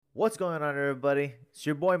What's going on, everybody? It's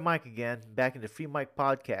your boy Mike again, back in the Free Mike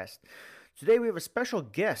podcast. Today we have a special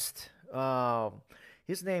guest.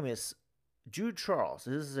 His name is Jude Charles.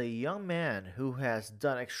 This is a young man who has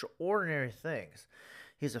done extraordinary things.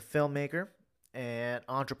 He's a filmmaker and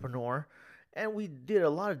entrepreneur, and we did a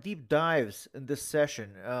lot of deep dives in this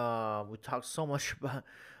session. We talked so much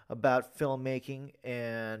about filmmaking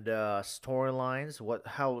and storylines,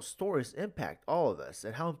 how stories impact all of us,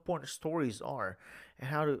 and how important stories are, and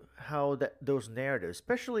how those narratives,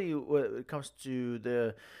 especially when it comes to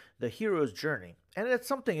the hero's journey, and it's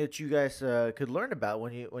something that you guys could learn about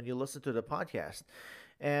when you listen to the podcast.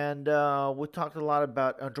 And we talked a lot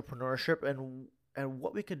about entrepreneurship and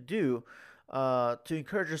what we could do to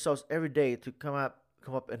encourage ourselves every day to come up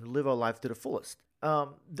and live our life to the fullest.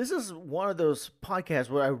 This is one of those podcasts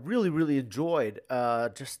where I really, really enjoyed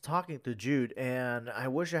just talking to Jude, and I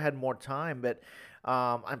wish I had more time, but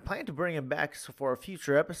I'm planning to bring him back for a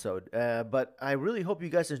future episode. But I really hope you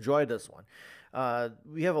guys enjoyed this one.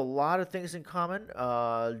 We have a lot of things in common.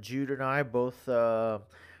 Jude and I both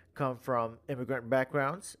come from immigrant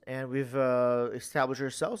backgrounds, and we've established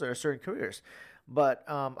ourselves in our certain careers. But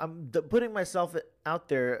putting myself out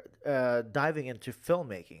there, diving into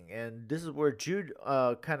filmmaking, and this is where Jude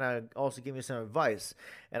kind of also gave me some advice,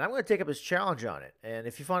 and I'm going to take up his challenge on it. And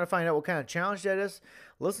if you want to find out what kind of challenge that is,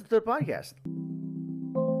 listen to the podcast.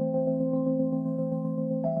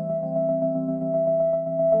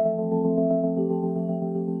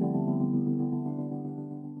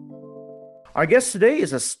 Our guest today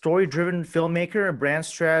is a story driven filmmaker and brand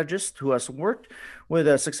strategist who has worked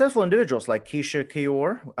with successful individuals like Keisha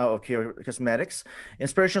Kayor of Kayor Cosmetics,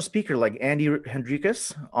 inspirational speaker like Andy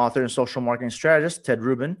Hendrickus, author and social marketing strategist Ted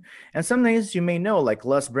Rubin, and some names you may know like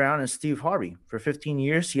Les Brown and Steve Harvey. For 15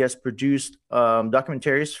 years, he has produced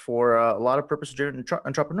documentaries for a lot of purpose driven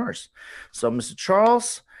entrepreneurs. So, Mr.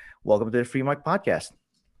 Charles, welcome to the Free Mike podcast.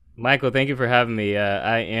 Michael, thank you for having me.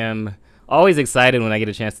 I am always excited when I get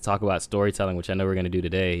a chance to talk about storytelling, which I know we're going to do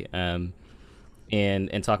today, and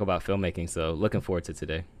talk about filmmaking. So looking forward to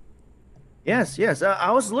today. Yes, yes.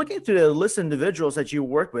 I was looking through the list of individuals that you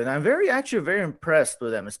work with. I'm actually very impressed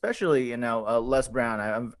with them, especially Les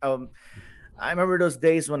Brown. I remember those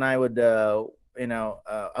days when I would I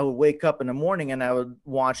would wake up in the morning and I would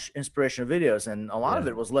watch inspirational videos, and a lot of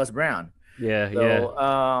Yeah, it was Les Brown. yeah.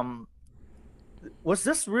 So, was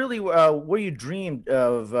this really where you dreamed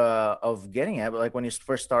of getting at, like when you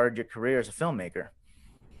first started your career as a filmmaker?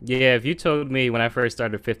 Yeah, if you told me when I first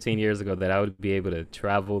started 15 years ago that I would be able to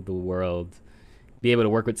travel the world, be able to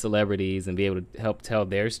work with celebrities, and be able to help tell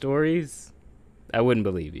their stories, I wouldn't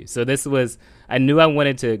believe you. So I knew I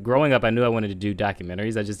wanted to, growing up, I knew I wanted to do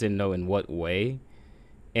documentaries. I just didn't know in what way.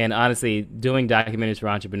 And honestly, doing documentaries for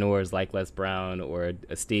entrepreneurs like Les Brown or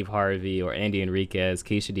Steve Harvey or Andy Enriquez,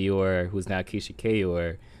 Keisha Dior, who's now Keisha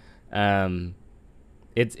Kayor, um,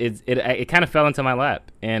 it kind of fell into my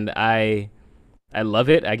lap, and I love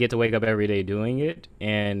it. I get to wake up every day doing it,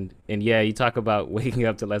 and yeah, you talk about waking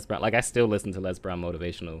up to Les Brown. Like I still listen to Les Brown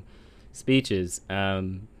motivational speeches,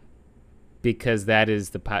 because that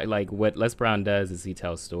is like what Les Brown does is he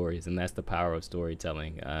tells stories, and that's the power of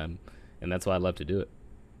storytelling, and that's why I love to do it.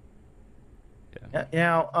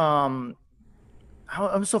 Yeah.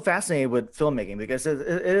 I'm so fascinated with filmmaking because it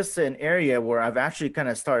is an area where I've actually kind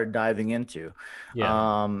of started diving into,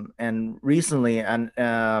 Yeah. and recently, and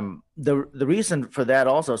the reason for that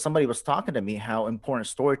also, somebody was talking to me how important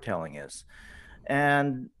storytelling is,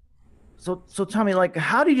 and so tell me, like,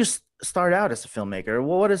 how did you start out as a filmmaker?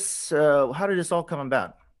 How did this all come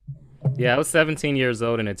about? Yeah, I was 17 years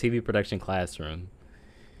old in a TV production classroom.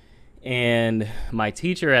 And my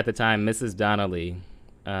teacher at the time, Mrs. Donnelly,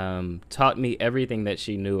 taught me everything that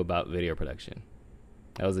she knew about video production.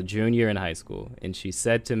 I was a junior in high school. And she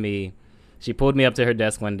said to me, she pulled me up to her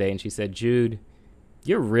desk one day and she said, Jude,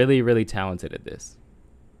 you're really, really talented at this.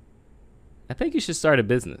 I think you should start a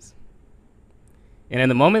business. And in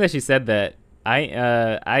the moment that she said that,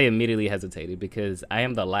 I immediately hesitated because I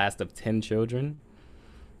am the last of 10 children.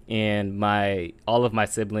 And all of my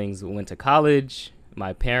siblings went to college.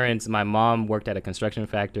 My mom worked at a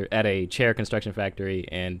chair construction factory,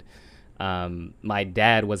 and my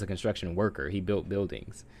dad was a construction worker. He built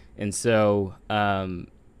buildings, and so I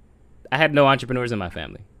had no entrepreneurs in my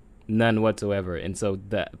family, none whatsoever. And so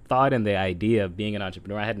the thought and the idea of being an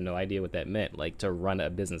entrepreneur, I had no idea what that meant, like to run a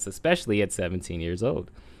business, especially at 17 years old.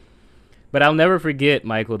 But I'll never forget,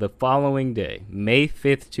 Michael, the following day, May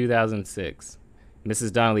 5th, 2006,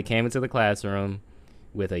 Mrs. Donnelly came into the classroom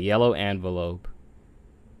with a yellow envelope,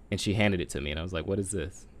 and she handed it to me, and I was like, what is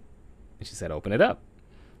this? And she said, open it up.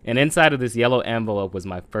 And inside of this yellow envelope was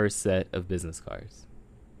my first set of business cards.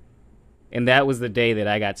 And that was the day that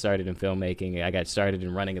I got started in filmmaking. I got started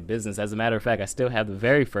in running a business. As a matter of fact, I still have the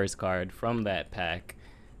very first card from that pack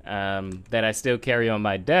that I still carry on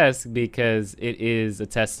my desk because it is a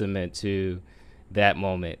testament to that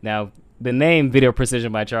moment. Now, the name Video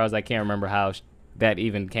Precision by Charles, I can't remember how that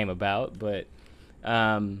even came about,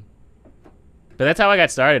 um, but that's how I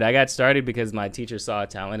got started. I got started because my teacher saw a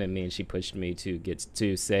talent in me, and she pushed me to get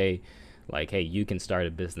to say, like, hey, you can start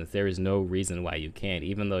a business. There is no reason why you can't.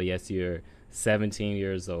 Even though, yes, you're 17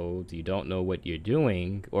 years old, you don't know what you're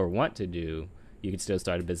doing or want to do, you can still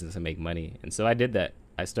start a business and make money. And so I did that.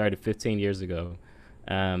 I started 15 years ago.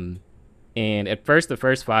 And at first, the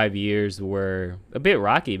first 5 years were a bit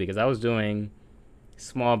rocky because I was doing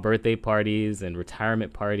small birthday parties and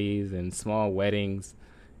retirement parties and small weddings.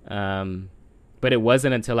 But it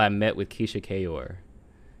wasn't until I met with Keisha Kayor.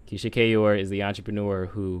 Keisha Kayor is the entrepreneur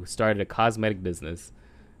who started a cosmetic business,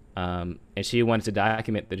 and she wanted to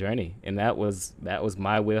document the journey, and that was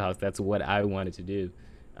my wheelhouse. That's what I wanted to do.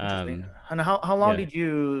 Interesting. And how long Yeah. did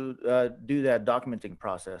you do that documenting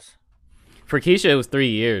process? For Keisha, it was 3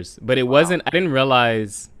 years, but it Wow. wasn't. I didn't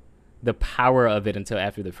realize the power of it until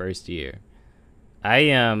after the first year.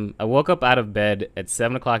 I woke up out of bed at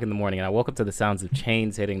 7 o'clock in the morning, and I woke up to the sounds of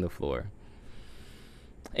chains hitting the floor.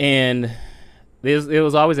 And it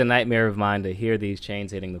was always a nightmare of mine to hear these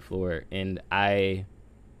chains hitting the floor. And I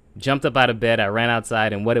jumped up out of bed. I ran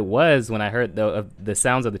outside, and what it was when I heard the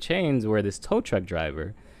sounds of the chains were this tow truck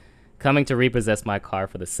driver coming to repossess my car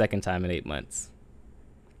for the second time in 8 months.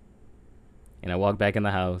 And I walked back in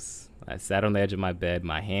the house. I sat on the edge of my bed,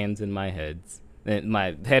 my head in my hands.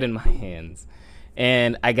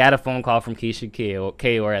 And I got a phone call from Keisha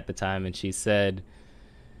Kayor at the time, and she said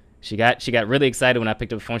she got really excited when I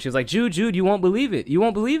picked up the phone. She was like, Jude, you won't believe it. You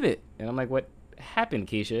won't believe it. And I'm like, what happened,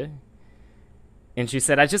 Keisha? And she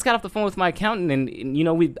said, I just got off the phone with my accountant, and you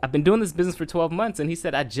know, I've been doing this business for 12 months, and he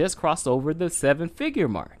said I just crossed over the 7-figure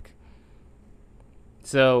mark.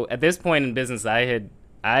 So at this point in business, I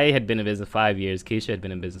had been in business 5 years. Keisha had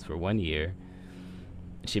been in business for 1 year.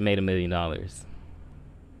 She made $1 million.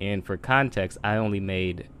 And for context, I only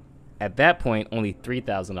made, at that point, only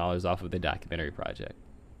 $3,000 off of the documentary project.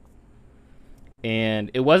 And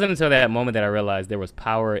it wasn't until that moment that I realized there was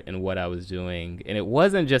power in what I was doing. And it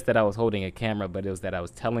wasn't just that I was holding a camera, but it was that I was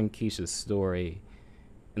telling Keisha's story.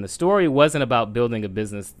 And the story wasn't about building a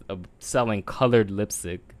business of selling colored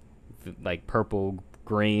lipstick, like purple,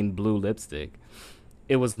 green, blue lipstick.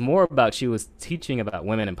 It was more about she was teaching about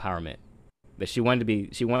women empowerment. That she wanted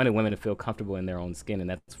women to feel comfortable in their own skin, and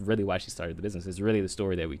that's really why she started the business. It's really the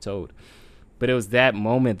story that we told. But it was that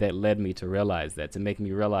moment that led me to realize that, to make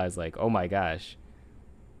me realize, like, oh my gosh,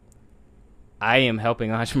 I am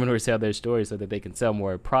helping entrepreneurs tell their story so that they can sell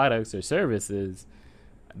more products or services.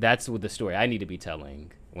 That's what the story I need to be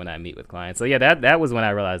telling when I meet with clients. So yeah, that was when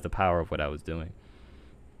I realized the power of what I was doing.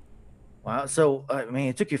 Wow. So, I mean,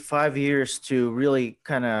 it took you 5 years to really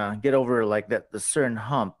kind of get over like the certain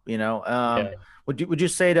hump, you know. Yeah, Would you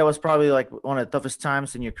say that was probably like one of the toughest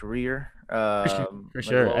times in your career? for sure. For Like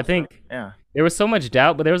sure. I lowest time? think Yeah. there was so much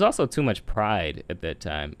doubt, but there was also too much pride at that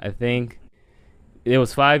time. I think it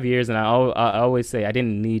was 5 years, and I always say I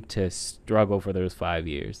didn't need to struggle for those 5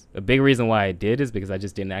 years. A big reason why I did is because I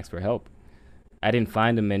just didn't ask for help. I didn't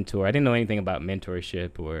find a mentor. I didn't know anything about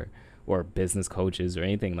mentorship or business coaches or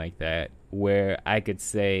anything like that, where I could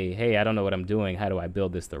say, hey, I don't know what I'm doing. How do I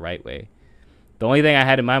build this the right way? The only thing I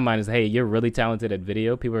had in my mind is, hey, you're really talented at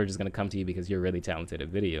video. People are just going to come to you because you're really talented at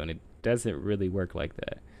video. And it doesn't really work like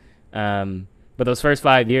that. But those first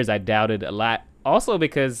 5 years, I doubted a lot. Also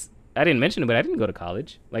because I didn't mention it, but I didn't go to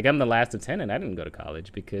college. Like, I'm the last of 10, and I didn't go to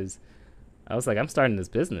college because I was like, I'm starting this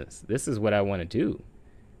business. This is what I want to do.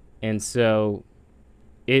 And so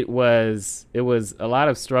it was a lot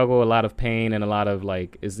of struggle, a lot of pain, and a lot of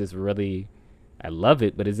like, is this really, I love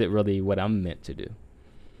it, but is it really what I'm meant to do?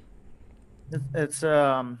 It's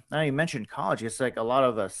now you mentioned college. It's like a lot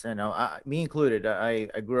of us, you know, me included. I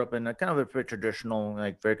grew up in a kind of a pretty traditional,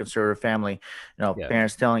 like very conservative family. You know, Yeah.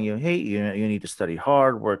 parents telling you, hey, you need to study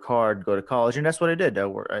hard, work hard, go to college, and that's what I did.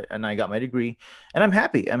 And I got my degree, and I'm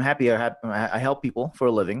happy. I'm happy. I help people for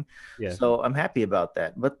a living, Yeah. so I'm happy about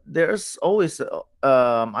that. But there's always,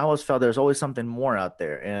 I always felt there's always something more out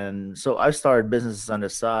there, and so I started businesses on the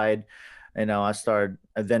side. You know, I started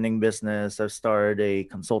a vending business. I started a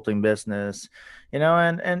consulting business. You know,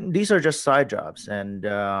 and these are just side jobs. And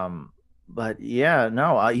but yeah,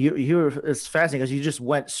 no, you it's fascinating because you just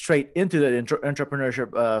went straight into the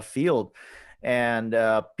entrepreneurship field, and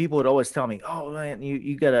people would always tell me, "Oh man,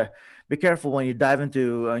 you gotta be careful when you dive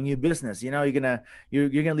into a new business. You know, you're gonna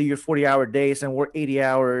leave your 40-hour days and work 80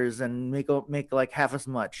 hours and make like half as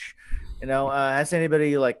much." Has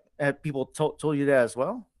anybody like have people told you that as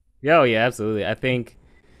well? Yeah, oh, yeah, absolutely. I think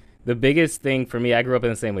the biggest thing for me, I grew up in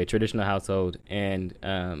the same way, traditional household, and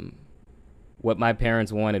what my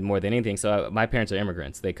parents wanted more than anything. So my parents are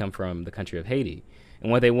immigrants. They come from the country of Haiti,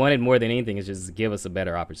 and what they wanted more than anything is just give us a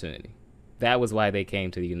better opportunity. That was why they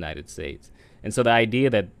came to the United States. And so the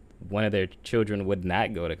idea that one of their children would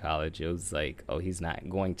not go to college, it was like, oh, he's not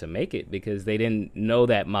going to make it because they didn't know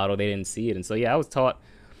that model, they didn't see it. And so yeah, I was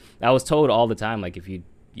told all the time, like if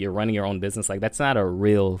you're running your own business, like that's not a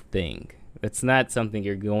real thing. That's not something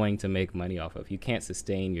you're going to make money off of. You can't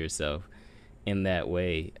sustain yourself in that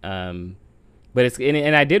way. But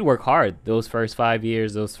and I did work hard those first 5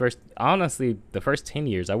 years. Honestly, the first 10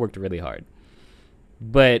 years, I worked really hard.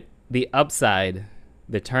 But the upside,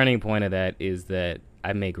 the turning point of that is that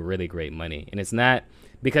I make really great money, and it's not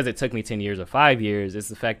because it took me 10 years or 5 years. It's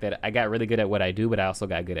the fact that I got really good at what I do, but I also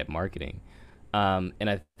got good at marketing. And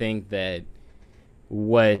I think that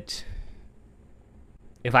what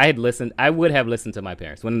if I had listened, I would have listened to my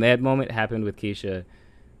parents when that moment happened with Keisha,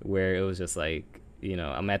 where it was just like,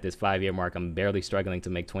 I'm at this 5 year mark. I'm barely struggling to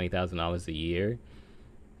make $20,000 a year.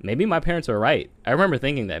 Maybe my parents are right. I remember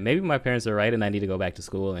thinking that maybe my parents are right, and I need to go back to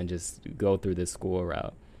school and just go through this school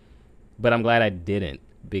route. But I'm glad I didn't,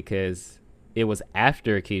 because it was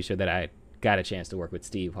after Keisha that I got a chance to work with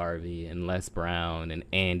Steve Harvey and Les Brown and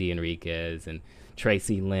Andy Enriquez and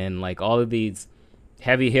Tracy Lynn, like all of these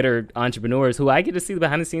heavy hitter entrepreneurs who I get to see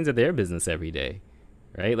behind the scenes of their business every day,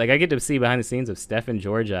 right? Like I get to see behind the scenes of Stephen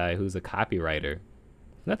Georgi, who's a copywriter.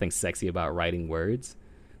 Nothing sexy about writing words,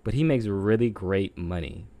 but he makes really great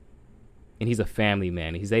money. And he's a family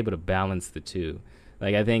man. He's able to balance the two.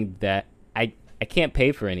 Like I think that I can't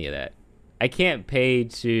pay for any of that. I can't pay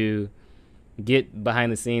to get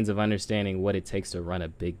behind the scenes of understanding what it takes to run a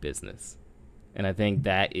big business. And I think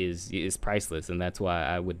that is priceless, and that's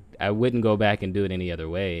why I wouldn't go back and do it any other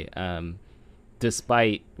way,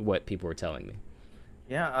 despite what people were telling me.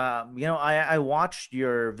 Yeah, I watched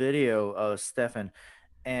your video, Stefan,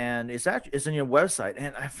 and it's on your website,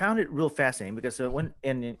 and I found it real fascinating because when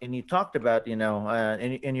and you talked about in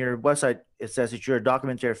your website it says that you're a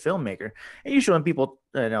documentary filmmaker, and usually when people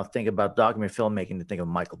think about documentary filmmaking, they think of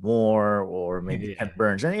Michael Moore or maybe Yeah. Ken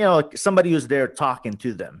Burns, and like somebody who's there talking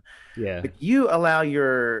to them, Yeah. but you allow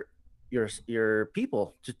your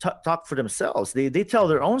people to talk for themselves. They tell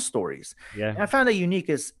their own stories, Yeah. and I found that unique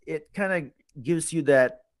is it kind of gives you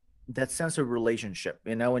that sense of relationship.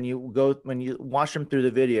 When you watch them through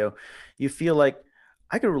the video, you feel like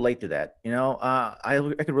I could relate to that.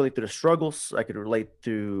 I could relate to the struggles. I could relate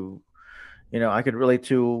to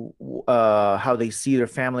how they see their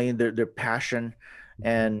family and their passion,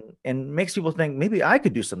 and makes people think maybe I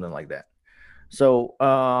could do something like that. So,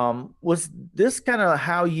 was this kind of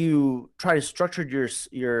how you try to structure your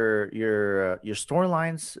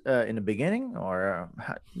storylines in the beginning, or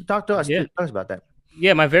talk to us Yeah. too? Talk to us about that.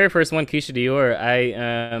 Yeah, my very first one, Keisha Dior,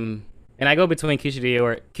 and I go between Keisha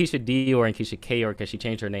Dior and Keisha Kayor because she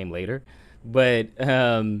changed her name later. But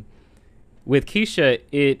with Keisha,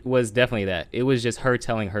 it was definitely that. It was just her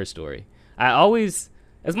telling her story. I always,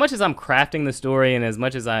 as much as I'm crafting the story and as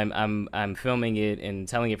much as I'm filming it and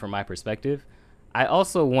telling it from my perspective, I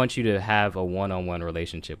also want you to have a one-on-one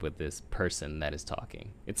relationship with this person that is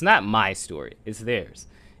talking. It's not my story, it's theirs.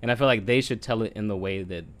 And I feel like they should tell it in the way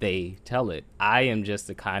that they tell it. I am just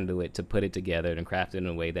a conduit to put it together and craft it in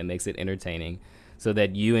a way that makes it entertaining so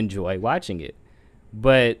that you enjoy watching it.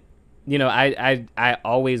 But, I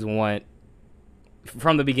always want,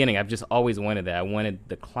 from the beginning, I've just always wanted that. I wanted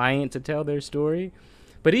the client to tell their story.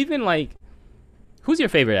 But even like, who's your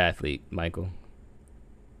favorite athlete, Michael?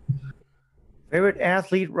 Favorite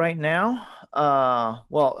athlete right now?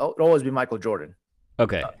 Well, it'll always be Michael Jordan.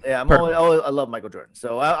 Okay. Yeah, Perfect. I love Michael Jordan,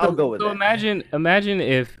 so I'll go with So that. imagine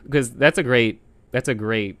if, because that's a great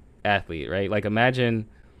athlete, right? Like imagine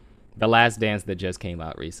the Last Dance that just came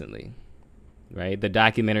out recently, right? The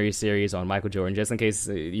documentary series on Michael Jordan. Just in case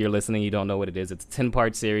you're listening, you don't know what it is. It's a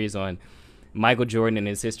 10-part series on Michael Jordan and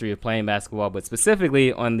his history of playing basketball, but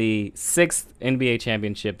specifically on the sixth NBA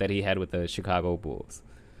championship that he had with the Chicago Bulls.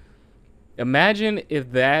 Imagine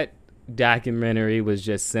if that documentary was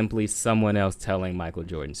just simply someone else telling Michael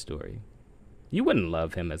Jordan's story. You wouldn't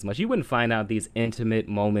love him as much. You wouldn't find out these intimate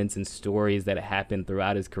moments and stories that happened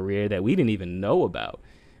throughout his career that we didn't even know about,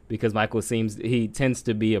 because he tends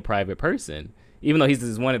to be a private person. Even though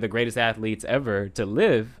he's one of the greatest athletes ever to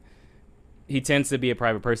live, he tends to be a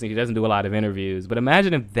private person. He doesn't do a lot of interviews. But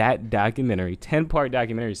imagine if that documentary, 10-part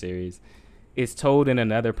documentary series, is told in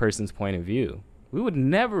another person's point of view. We would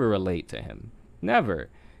never relate to him. Never.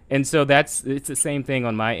 And so it's the same thing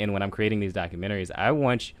on my end when I'm creating these documentaries. I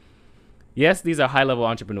want Yes, these are high-level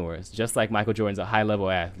entrepreneurs, just like Michael Jordan's a high-level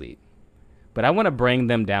athlete. But I want to bring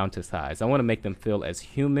them down to size. I want to make them feel as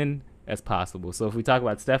human as possible. So if we talk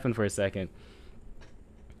about Stephen for a second,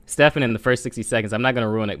 Stephen in the first 60 seconds, I'm not going to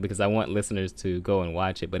ruin it because I want listeners to go and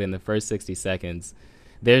watch it, but in the first 60 seconds,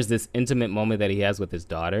 there's this intimate moment that he has with his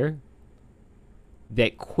daughter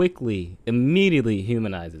that quickly, immediately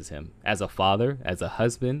humanizes him as a father, as a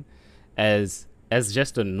husband, as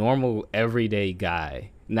just a normal everyday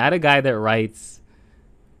guy. Not a guy that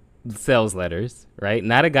sells letters, right?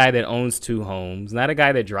 Not a guy that owns 2 homes, not a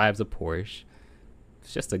guy that drives a Porsche.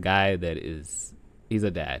 It's just a guy he's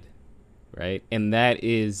a dad, right? And that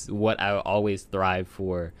is what I always thrive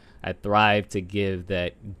for. I thrive to give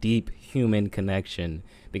that deep human connection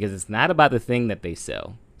because it's not about the thing that they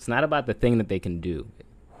sell. It's not about the thing that they can do.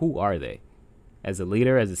 Who are they? As a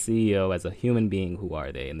leader, as a CEO, as a human being, who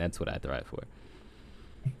are they? And that's what I thrive for.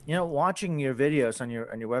 Watching your videos on your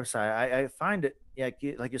website, I find it like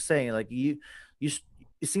you're saying, like you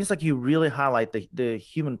it seems like you really highlight the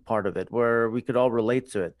human part of it, where we could all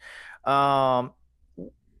relate to it.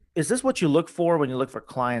 Is this what you look for when you look for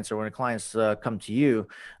clients, or when clients come to you?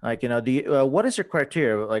 Like, do you, what is your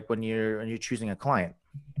criteria like when you're choosing a client?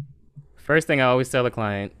 First thing I always tell the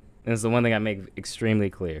client, and it's the one thing I make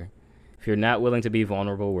extremely clear: if you're not willing to be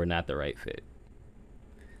vulnerable, we're not the right fit.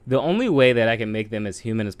 The only way that I can make them as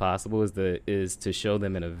human as possible is to show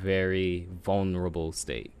them in a very vulnerable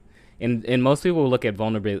state. And most people will look at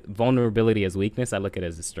vulnerability as weakness. I look at it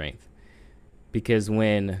as a strength. Because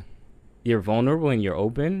when you're vulnerable and you're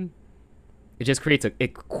open,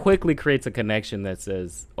 it quickly creates a connection that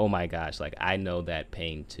says, oh my gosh, like I know that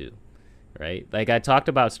pain too, right? Like I talked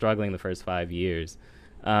about struggling the first 5 years.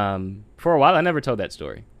 For a while, I never told that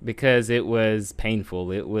story because it was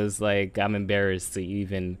painful. It was like I'm embarrassed to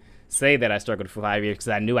even say that I struggled for 5 years because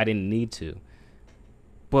I knew I didn't need to.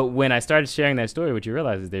 But when I started sharing that story, what you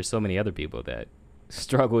realize is there's so many other people that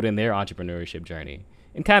struggled in their entrepreneurship journey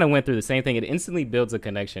and kind of went through the same thing. It instantly builds a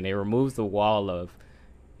connection. It removes the wall of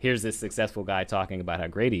here's this successful guy talking about how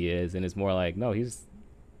great he is, and it's more like, no, he's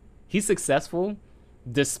successful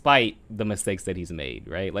despite the mistakes that he's made,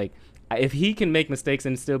 right? Like if he can make mistakes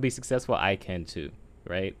and still be successful, I can too,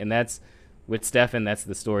 right? And that's with Stephen. That's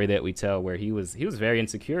the story that we tell, where he was very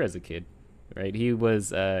insecure as a kid, right? He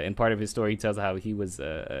was in part of his story, he tells how he was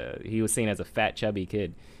seen as a fat, chubby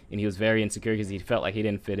kid, and he was very insecure because he felt like he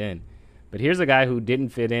didn't fit in. But here's a guy who didn't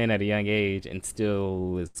fit in at a young age and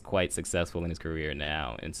still is quite successful in his career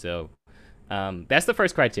now. And so that's the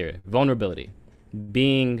first criteria: vulnerability,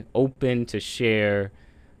 being open to share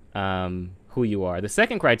who you are. The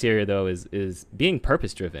second criteria, though, is being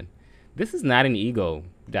purpose-driven. This is not an ego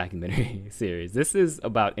documentary series. This is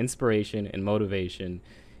about inspiration and motivation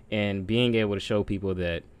and being able to show people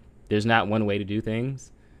that there's not one way to do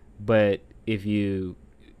things, but if you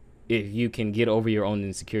can get over your own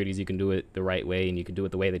insecurities, you can do it the right way, and you can do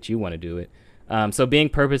it the way that you want to do it. So being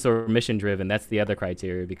purpose or mission driven, that's the other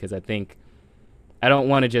criteria, because I think I don't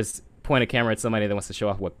want to just point a camera at somebody that wants to show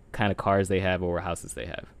off what kind of cars they have or what houses they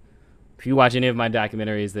have. If you watch any of my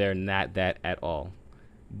documentaries, they're not that at all.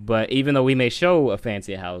 But even though we may show a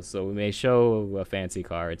fancy house or we may show a fancy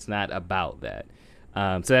car, it's not about that.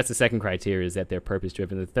 So that's the second criteria, is that they're purpose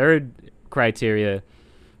driven. The third criteria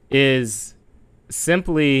is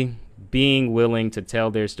simply being willing to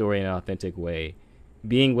tell their story in an authentic way,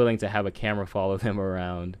 being willing to have a camera follow them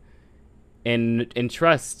around, and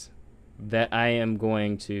trust that I am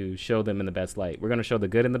going to show them in the best light. We're going to show the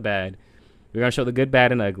good and the bad. We're going to show the good,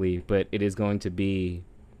 bad, and ugly, but it is going to be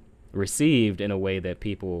received in a way that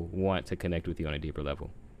people want to connect with you on a deeper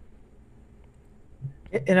level.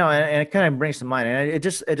 And it kind of brings to mind, and it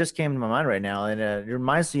just came to my mind right now, and it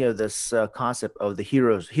reminds me of this concept of the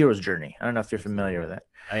hero's journey. I don't know if you're familiar with that.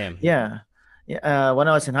 I am. Yeah. Yeah. When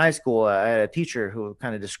I was in high school, I had a teacher who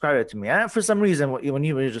kind of described it to me. And for some reason, when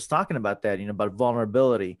you were just talking about that, about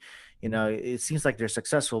vulnerability, it seems like they're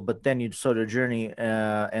successful, but then you saw their journey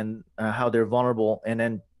and how they're vulnerable, and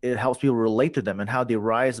then it helps people relate to them and how they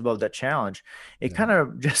rise above that challenge. It kind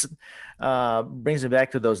of just brings me back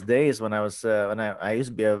to those days when I was when I used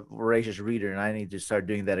to be a voracious reader, and I need to start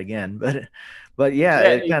doing that again. But yeah,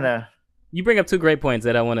 it kind of. You bring up two great points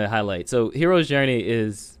that I want to highlight. So hero's journey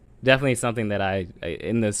is definitely something that I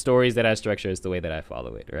in the stories that I structure, is the way that I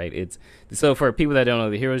follow it, right? It's so for people that don't know,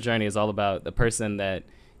 the hero's journey is all about the person that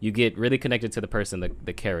you get really connected to, the person,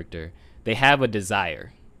 the character. They have a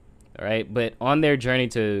desire, all right? But on their journey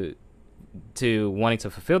to wanting to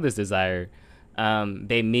fulfill this desire,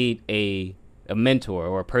 they meet a mentor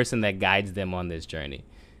or a person that guides them on this journey.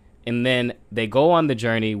 And then they go on the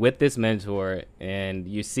journey with this mentor, and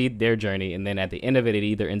you see their journey. And then at the end of it, it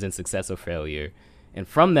either ends in success or failure. And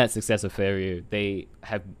from that success or failure, they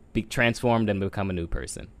have be transformed and become a new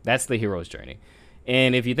person. That's the hero's journey.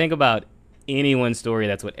 And if you think about anyone's story,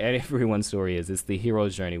 that's what everyone's story is. It's the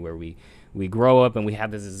hero's journey where we grow up and we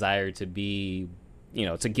have this desire to be,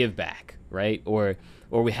 to give back, right? Or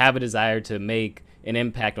we have a desire to make an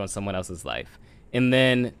impact on someone else's life. And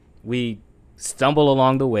then we stumble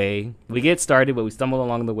along the way. We get started, but we stumble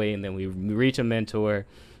along the way, and then we reach a mentor.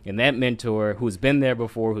 And that mentor, who's been there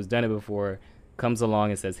before, who's done it before, comes along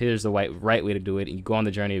and says, here's the right way to do it. And you go on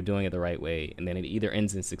the journey of doing it the right way. And then it either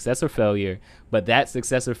ends in success or failure. But that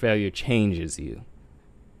success or failure changes you,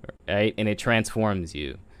 right? And it transforms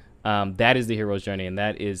you. That is the hero's journey. And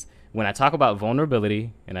that is when I talk about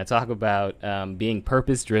vulnerability, and I talk about being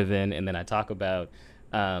purpose-driven, and then I talk about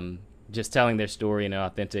just telling their story in an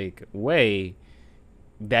authentic way.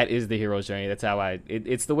 That is the hero's journey. That's how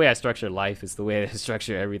it's the way I structure life. It's the way I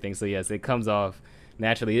structure everything. So yes, it comes off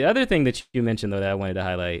naturally. The other thing that you mentioned, though, that I wanted to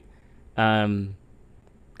highlight,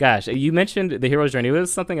 you mentioned the hero's journey. It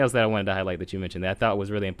was something else that I wanted to highlight that you mentioned that I thought was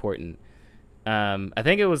really important. I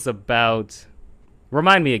think it was about,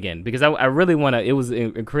 remind me again, because I really want to, it was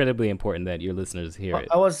incredibly important that your listeners hear it.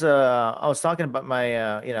 I was talking about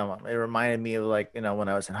my it reminded me of when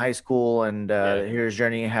I was in high school, and here's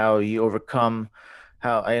journey, how you overcome,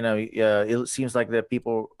 how it seems like that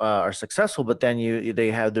people are successful, but then they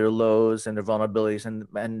have their lows and their vulnerabilities,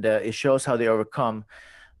 and it shows how they overcome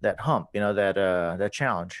that hump, that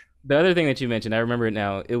challenge. The other thing that you mentioned, I remember it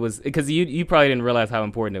now. It was because you probably didn't realize how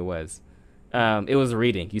important it was. It was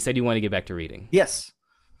reading. You said you wanted to get back to reading. Yes.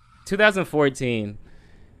 2014,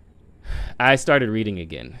 I started reading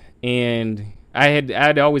again, and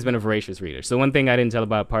I'd always been a voracious reader. So one thing I didn't tell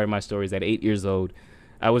about part of my story is at 8 years old,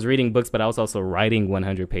 I was reading books, but I was also writing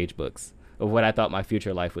 100-page books of what I thought my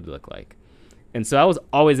future life would look like. And so I was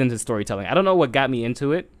always into storytelling. I don't know what got me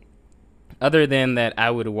into it, other than that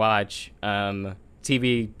I would watch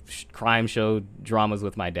TV crime show dramas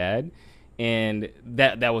with my dad. And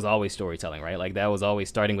that was always storytelling, right? Like that was always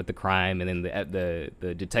starting with the crime, and then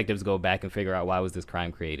the detectives go back and figure out why was this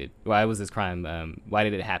crime created? Why was this crime? Why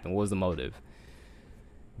did it happen? What was the motive?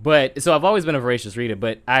 But so I've always been a voracious reader,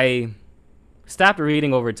 but I stopped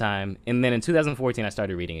reading over time, and then in 2014 I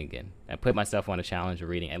started reading again. I put myself on a challenge of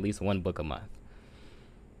reading at least one book a month.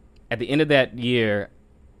 At the end of that year,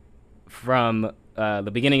 from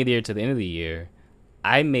the beginning of the year to the end of the year,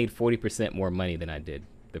 I made 40% more money than I did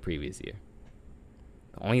the previous year.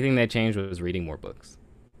 The only thing that changed was reading more books.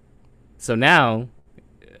 So now,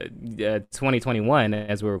 2021,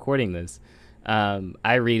 as we're recording this,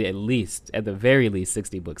 I read at the very least,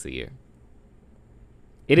 60 books a year.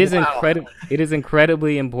 It is It is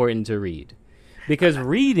incredibly important to read, because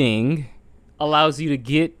reading allows you to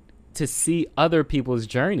get to see other people's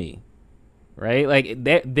journey, right? Like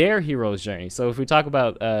their hero's journey. So if we talk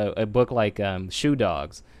about a book like Shoe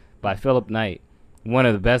Dogs by Philip Knight, one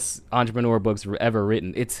of the best entrepreneur books ever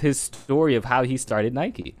written. It's his story of how he started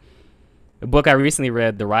Nike. A book I recently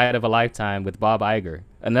read, The Ride of a Lifetime with Bob Iger.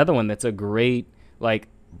 Another one that's a great,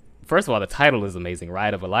 first of all, the title is amazing,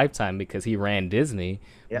 Ride of a Lifetime, because he ran Disney.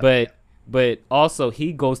 Yep. But also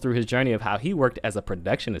he goes through his journey of how he worked as a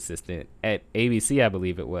production assistant at ABC, I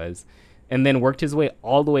believe it was, and then worked his way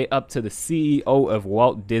all the way up to the CEO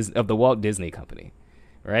of the Walt Disney Company,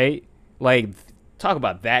 right? Talk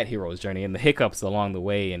about that hero's journey and the hiccups along the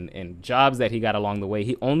way and jobs that he got along the way.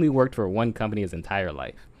 He only worked for one company his entire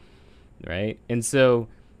life, right? And so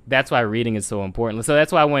that's why reading is so important. So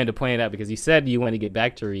that's why I wanted to point it out, because you said you want to get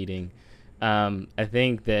back to reading. I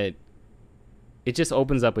think that it just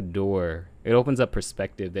opens up a door. It opens up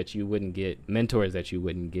perspective that you wouldn't get, mentors that you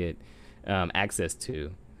wouldn't get access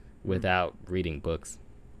to without reading books.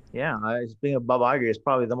 Yeah, speaking of Bob Iger, is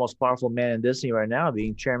probably the most powerful man in Disney right now,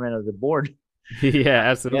 being chairman of the board. Yeah,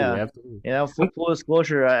 absolutely. Full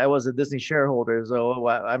disclosure, I was a Disney shareholder, so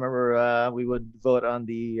I remember we would vote on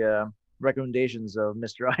the recommendations of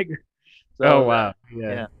Mr. Iger. So, oh wow!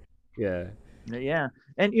 Yeah.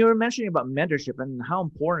 And you were mentioning about mentorship and how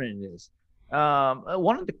important it is.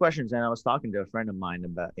 One of the questions, and I was talking to a friend of mine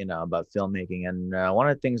about filmmaking, and one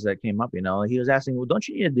of the things that came up, he was asking, well, don't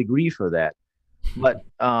you need a degree for that? But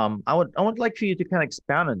I would like for you to kind of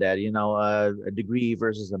expound on that, a degree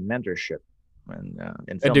versus a mentorship.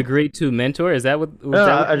 And a degree to mentor, is that what?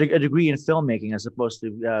 A degree in filmmaking as opposed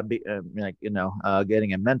to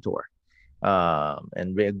getting a mentor, and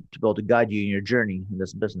to be able to guide you in your journey in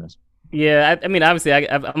this business. Yeah, I mean, obviously,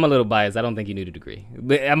 I'm a little biased. I don't think you need a degree.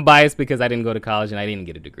 But I'm biased because I didn't go to college and I didn't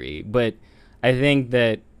get a degree. But I think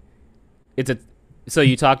that So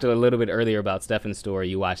you talked a little bit earlier about Stefan's story.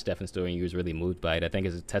 You watched Stefan's story and you was really moved by it. I think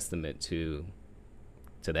it's a testament to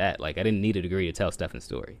that. Like, I didn't need a degree to tell Stefan's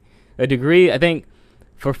story. A degree, I think,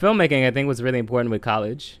 for filmmaking, I think what's really important with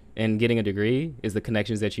college and getting a degree is the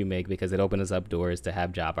connections that you make, because it opens up doors to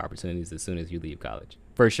have job opportunities as soon as you leave college.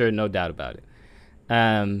 For sure, no doubt about it.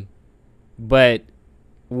 But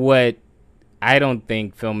what I don't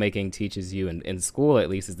think filmmaking teaches you in school, at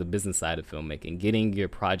least, is the business side of filmmaking. Getting your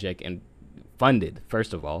project and funded,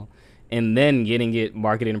 first of all, and then getting it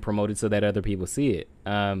marketed and promoted so that other people see it.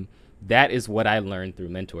 That is what I learned through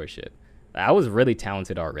mentorship. I was really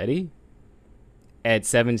talented already at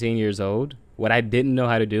 17 years old. What I didn't know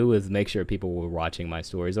how to do was make sure people were watching my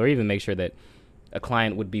stories, or even make sure that a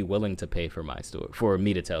client would be willing to pay for my story, for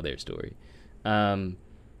me to tell their story. And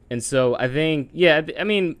so I think, yeah, I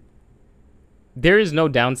mean, there is no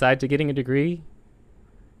downside to getting a degree,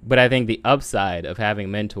 but I think the upside of having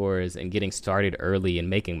mentors and getting started early and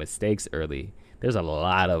making mistakes early, there's a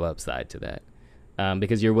lot of upside to that.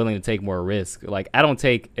 Because you're willing to take more risk. Like, I don't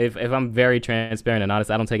take, if I'm very transparent and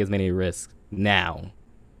honest, I don't take as many risks now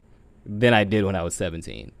than I did when I was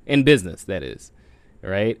 17. In business, that is.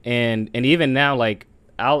 Right? And even now, like,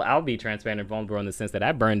 I'll be transparent and vulnerable in the sense that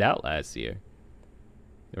I burned out last year.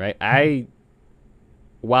 Right?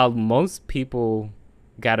 While most people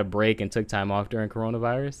got a break and took time off during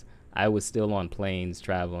coronavirus, I was still on planes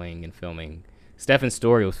traveling and filming. Stefan's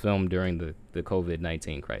story was filmed during the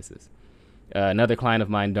COVID-19 crisis. Another client of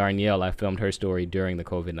mine, Darnielle, I filmed her story during the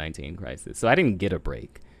COVID-19 crisis. So I didn't get a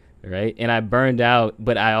break, right? And I burned out,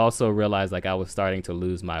 but I also realized, like, I was starting to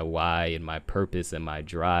lose my why and my purpose and my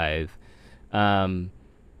drive. But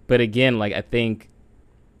again, like, I think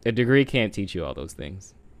a degree can't teach you all those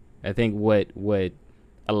things. I think what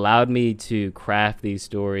allowed me to craft these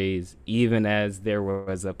stories, even as there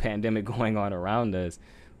was a pandemic going on around us,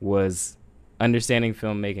 was understanding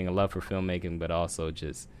filmmaking, a love for filmmaking, but also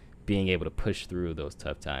just being able to push through those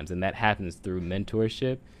tough times. And that happens through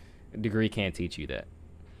mentorship. A degree can't teach you that.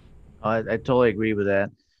 I totally agree with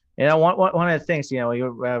that. And I want one of the things,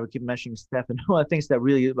 we keep mentioning Stefan. One of the things that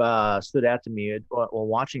really stood out to me while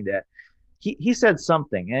watching that, he said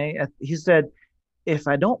something. He said, "If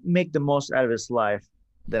I don't make the most out of his life,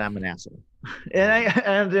 then I'm an asshole."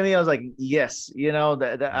 And to me, I was like, yes,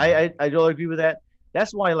 I totally agree with that.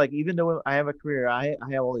 That's why, like, even though I have a career, I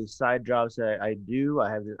have all these side jobs that I do. I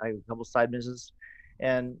have a couple side businesses,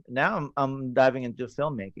 and now I'm diving into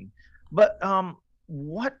filmmaking. But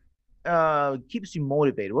what keeps you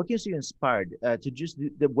motivated? What keeps you inspired to just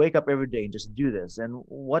wake up every day and just do this? And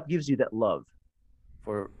what gives you that love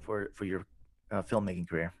for your filmmaking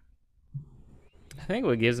career? I think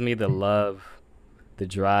what gives me the love, the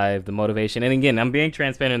drive, the motivation, and again, I'm being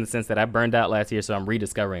transparent in the sense that I burned out last year, so I'm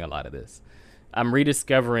rediscovering a lot of this. I'm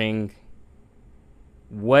rediscovering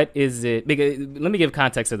what is it, because let me give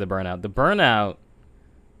context to the burnout. The burnout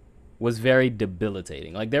was very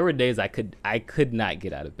debilitating. Like, there were days I could not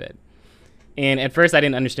get out of bed. And at first I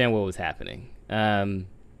didn't understand what was happening.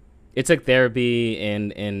 It took therapy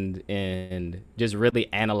and just really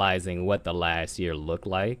analyzing what the last year looked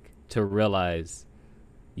like to realize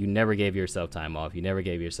you never gave yourself time off. You never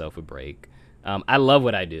gave yourself a break. I love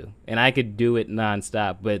what I do, and I could do it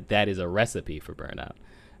nonstop, but that is a recipe for burnout.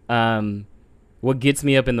 What gets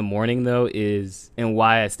me up in the morning, though, is, and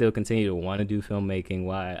why I still continue to want to do filmmaking,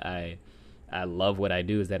 why I love what I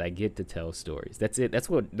do, is that I get to tell stories. That's it. That's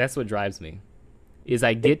what drives me, is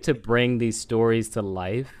I get to bring these stories to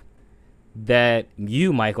life that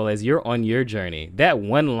you, Michael, as you're on your journey, that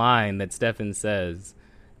one line that Stefan says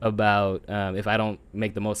about if I don't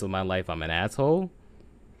make the most of my life, I'm an asshole.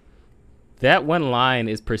 That one line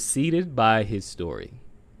is preceded by his story.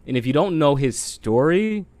 And if you don't know his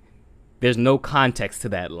story, there's no context to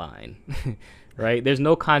that line, right? There's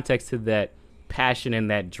no context to that passion and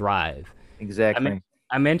that drive. Exactly.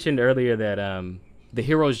 I mentioned earlier that the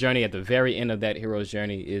hero's journey, at the very end of that hero's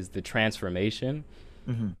journey, is the transformation.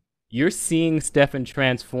 Mm-hmm. You're seeing Stefan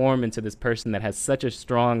transform into this person that has such a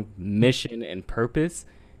strong mission and purpose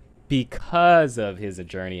because of his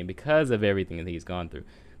journey and because of everything that he's gone through.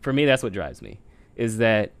 For me, that's what drives me, is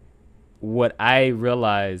that what I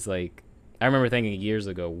realized, like, I remember thinking years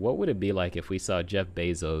ago, what would it be like if we saw Jeff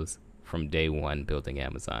Bezos from day one building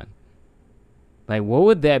Amazon? Like, what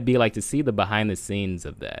would that be like to see the behind the scenes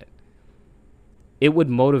of that? It would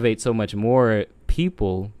motivate so much more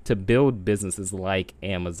people to build businesses like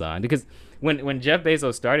Amazon. Because when Jeff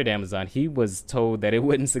Bezos started Amazon, he was told that it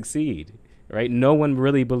wouldn't succeed, right? No one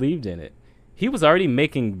really believed in it. He was already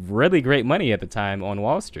making really great money at the time on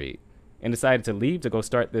Wall Street and decided to leave to go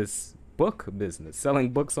start this book business,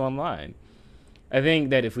 selling books online. I think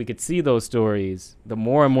that if we could see those stories, the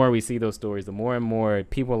more and more we see those stories, the more and more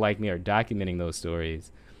people like me are documenting those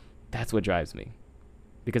stories. That's what drives me.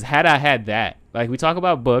 Because had I had that, like we talk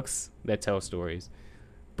about books that tell stories,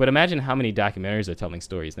 but imagine how many documentaries are telling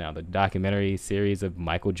stories now. The documentary series of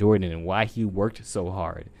Michael Jordan and why he worked so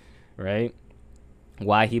hard, right?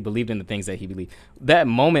 Why he believed in the things that he believed. That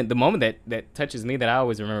moment, the moment that touches me that I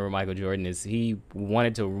always remember with Michael Jordan is he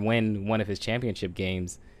wanted to win one of his championship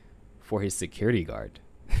games for his security guard,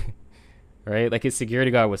 right? Like his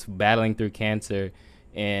security guard was battling through cancer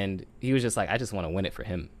and he was just like, I just want to win it for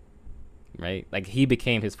him, right? Like he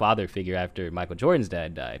became his father figure after Michael Jordan's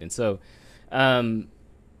dad died. And so, um,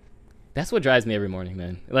 that's what drives me every morning,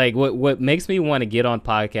 man. Like what makes me want to get on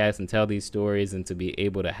podcasts and tell these stories and to be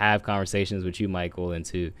able to have conversations with you, Michael, and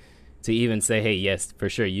to even say, hey, yes, for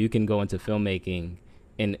sure, you can go into filmmaking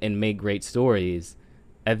and make great stories.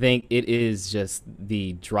 I think it is just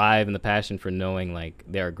the drive and the passion for knowing like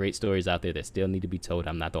there are great stories out there that still need to be told.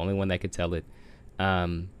 I'm not the only one that could tell it.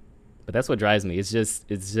 Um, but that's what drives me. It's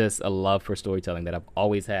just a love for storytelling that I've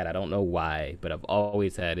always had. I don't know why, but I've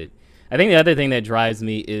always had it. I think the other thing that drives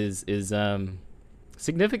me is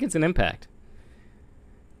significance and impact.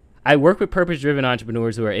 I work with purpose-driven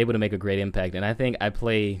entrepreneurs who are able to make a great impact, and I think I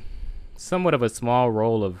play somewhat of a small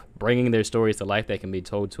role of bringing their stories to life that can be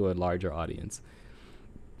told to a larger audience.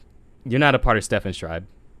 You're not a part of Stefan's tribe.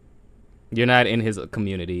 You're not in his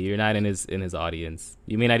community. You're not in his audience.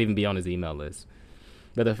 You may not even be on his email list.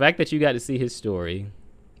 But the fact that you got to see his story,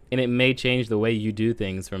 and it may change the way you do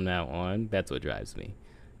things from now on, that's what drives me.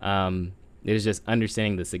 It is just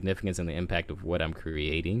understanding the significance and the impact of what I'm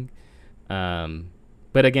creating.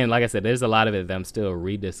 But again, like I said, there's a lot of it that I'm still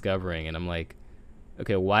rediscovering, and I'm like,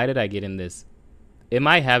 okay, why did I get in this? Am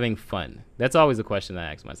I having fun? That's always a question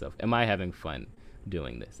I ask myself. Am I having fun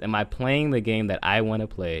doing this? Am I playing the game that I want to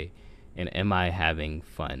play, and am I having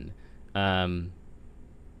fun?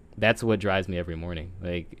 That's what drives me every morning.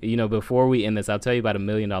 Like, before we end this, I'll tell you about $1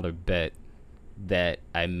 million bet that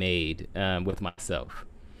I made with myself.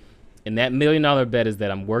 And that $1 million bet is that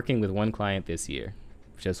I'm working with one client this year,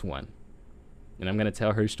 just one. And I'm going to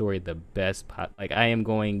tell her story the best. Like, I am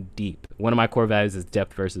going deep. One of my core values is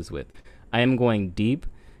depth versus width. I am going deep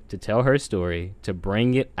to tell her story, to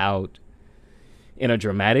bring it out in a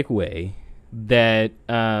dramatic way that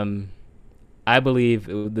I believe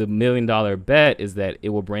the $1 million bet is that it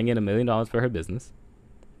will bring in $1 million for her business.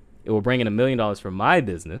 It will bring in $1 million for my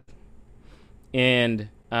business. And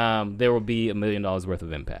there will be $1 million worth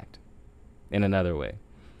of impact in another way.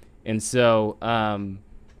 And so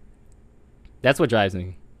that's what drives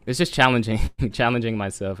me. It's just challenging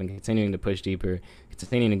myself and continuing to push deeper,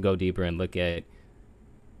 continuing to go deeper and look at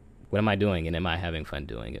what am I doing and am I having fun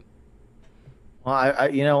doing it? Well,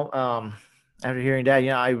 after hearing that,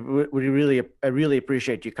 I really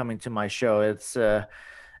appreciate you coming to my show. It's,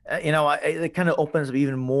 it kind of opens up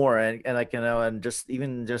even more, and like, and just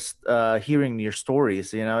hearing your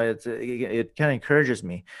stories, it kind of encourages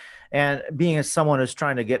me. And being as someone who's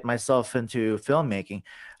trying to get myself into filmmaking,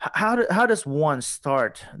 how does one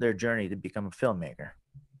start their journey to become a filmmaker?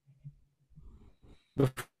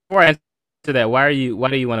 Before I answer that, why do you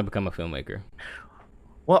want to become a filmmaker?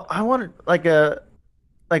 Well, I wanted like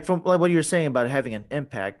from like what you were saying about having an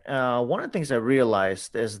impact. One of the things I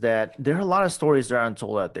realized is that there are a lot of stories that are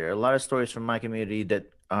untold out there. A lot of stories from my community that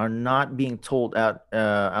are not being told out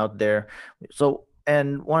there. So,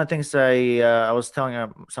 and one of the things I was telling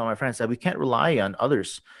some of my friends that we can't rely on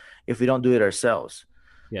others if we don't do it ourselves.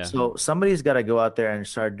 Yeah. So somebody's got to go out there and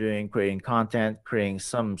start creating content, creating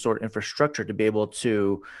some sort of infrastructure to be able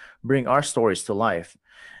to bring our stories to life.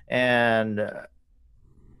 And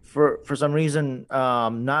for some reason,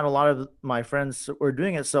 not a lot of my friends were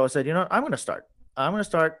doing it. So I said, I'm going to start. I'm going to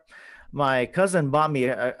start. My cousin bought me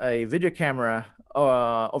a video camera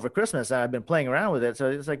over Christmas, and I've been playing around with it. So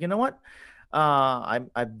it's like, you know what?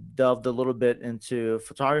 I've delved a little bit into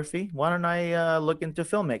photography. Why don't I look into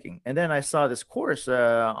filmmaking? And then I saw this course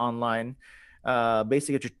online,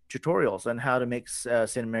 basically tutorials on how to make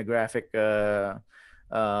cinematographic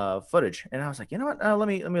footage. And I was like, you know what? Let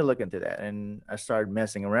me look into that. And I started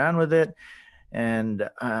messing around with it. And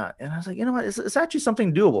I was like, you know what? It's actually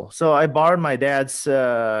something doable. So I borrowed my dad's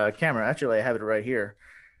camera. Actually, I have it right here.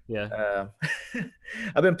 Yeah. Uh,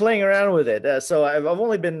 I've been playing around with it. So I've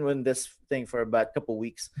only been in this thing for about a couple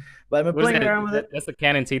weeks, but I've been What is playing that? around with it. That's a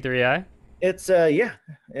Canon T3i. It's yeah,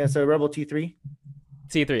 it's a Rebel T3.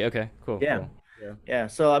 T3. Okay. Cool. Yeah. Cool. Yeah. Yeah,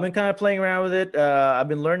 so I've been kind of playing around with it. I've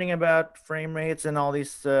been learning about frame rates and all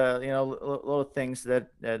these, little things that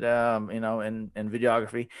in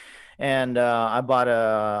videography. And I bought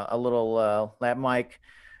a little lab mic,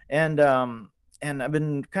 and and I've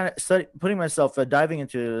been kind of putting myself diving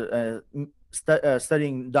into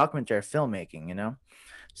studying documentary filmmaking.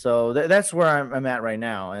 So that's where I'm at right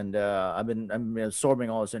now, and I'm absorbing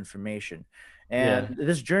all this information. Yeah. And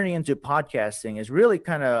this journey into podcasting is really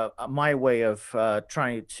kind of my way of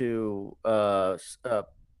trying to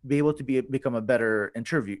be able to become a better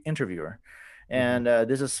interviewer. Hmm. And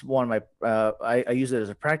this is one of my I use it as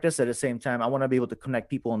a practice. At the same time, I want to be able to connect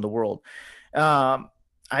people in the world. Um,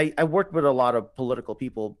 I worked with a lot of political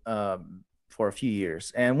people for a few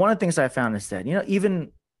years, and one of the things I found is that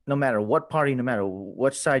even no matter what party, no matter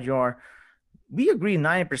what side you are, we agree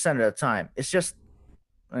 90% of the time. It's just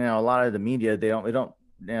a lot of the media they don't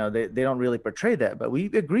they don't really portray that, but we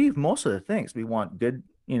agree with most of the things. We want good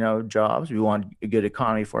jobs. We want a good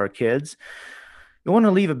economy for our kids. We want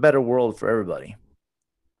to leave a better world for everybody.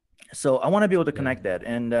 So I want to be able to Yeah. connect that,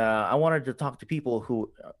 and I wanted to talk to people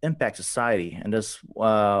who impact society, and that's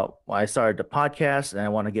why I started the podcast, and I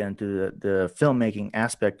want to get into the filmmaking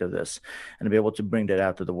aspect of this and be able to bring that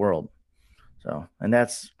out to the world. So, and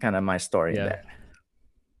that's kind of my story in Yeah. that.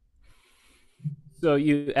 So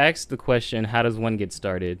you asked the question, how does one get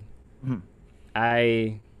started? Mhm.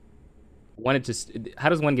 I wanted to. How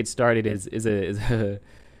does one get started? Is a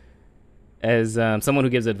as someone who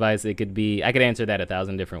gives advice, it could be. I could answer that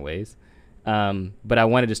 1,000 different ways, but I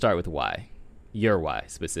wanted to start with why, your why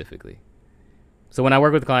specifically. So when I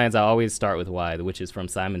work with clients, I always start with why, which is from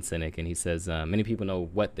Simon Sinek, and he says many people know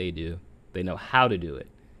what they do, they know how to do it,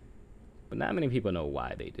 but not many people know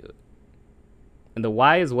why they do it. And the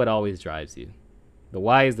why is what always drives you. The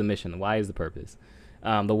why is the mission. The why is the purpose.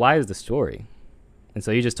 The why is the story. And so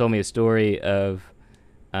you just told me a story of,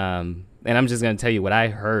 and I'm just gonna tell you what I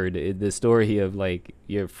heard. The story of like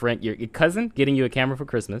your friend, your cousin, getting you a camera for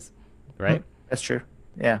Christmas, right? That's true.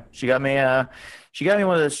 Yeah, she got me one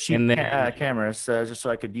of those cheap And then, cameras just so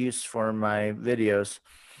I could use for my videos.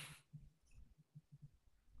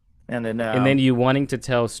 And then and then you wanting to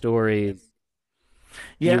tell stories,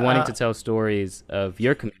 yeah, you wanting to tell stories of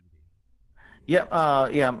your community.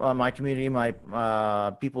 yeah, my community, my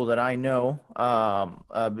people that I know,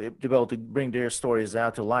 to be able to bring their stories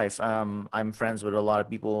out to life. I'm friends with a lot of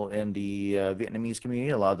people in the Vietnamese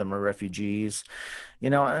community. A lot of them are refugees,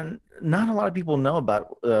 and not a lot of people know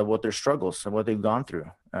about what their struggles and what they've gone through.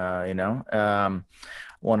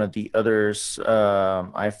 One of the others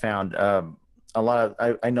I found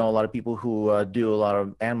I know a lot of people who do a lot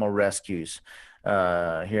of animal rescues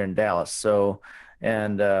here in Dallas. So,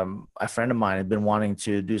 and a friend of mine had been wanting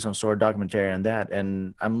to do some sort of documentary on that,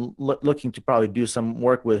 and I'm looking to probably do some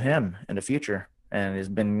work with him in the future. And has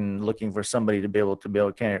been looking for somebody to be able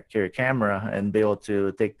to carry a camera and be able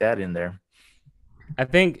to take that in there. I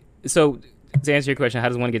think so. To answer your question, how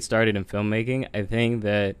does one get started in filmmaking? I think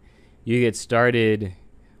that you get started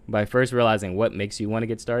by first realizing what makes you want to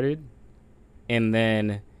get started, and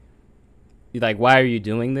then like why are you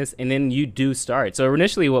doing this, and then you do start. So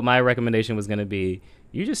initially what my recommendation was going to be,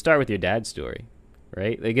 you just start with your dad's story,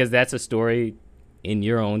 right? Because that's a story in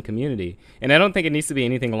your own community, and I don't think it needs to be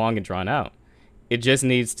anything long and drawn out. It just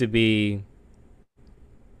needs to be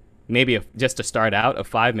maybe just to start out a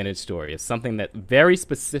 5 minute story of something, that very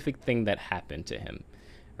specific thing that happened to him,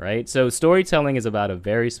 right? So storytelling is about a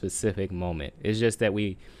very specific moment. It's just that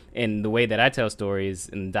in the way that I tell stories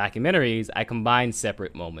in documentaries, I combine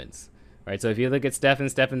separate moments, right? So if you look at Stefan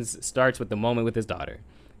starts with the moment with his daughter,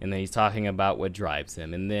 and then he's talking about what drives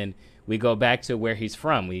him, and then we go back to where he's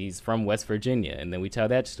from. He's from West Virginia, and then we tell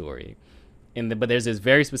that story. But there's this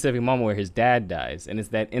very specific moment where his dad dies, and it's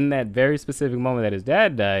that in that very specific moment that his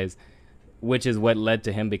dad dies, which is what led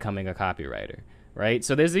to him becoming a copywriter, right?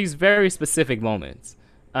 So there's these very specific moments.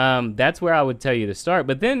 That's where I would tell you to start.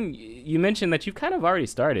 But then you mentioned that you've kind of already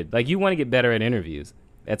started. Like you want to get better at interviews.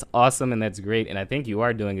 That's awesome and that's great. And I think you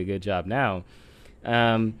are doing a good job now.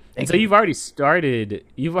 And Thank so you. you've already started.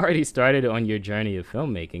 You've already started on your journey of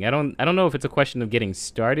filmmaking. I don't know if it's a question of getting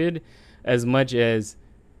started, as much as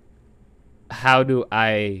how do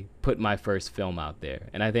I put my first film out there.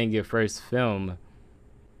 And I think your first film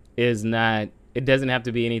is not. It doesn't have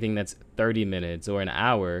to be anything that's 30 minutes or an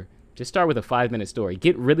hour. Just start with a 5 minute story.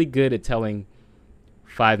 Get really good at telling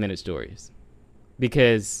 5 minute stories.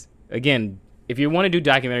 Because, again, if you want to do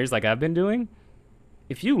documentaries like I've been doing,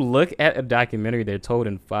 if you look at a documentary, they're told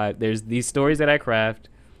in there's these stories that I craft,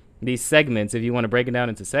 these segments, if you want to break it down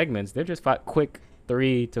into segments, they're just quick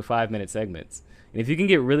 3 to 5 minute segments. And if you can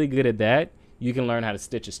get really good at that, you can learn how to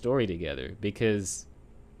stitch a story together. Because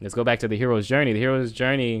let's go back to the hero's journey. The hero's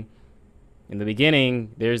journey, in the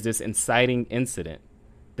beginning, there's this inciting incident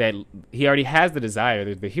that he already has the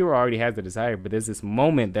desire. The hero already has the desire, but there's this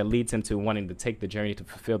moment that leads him to wanting to take the journey to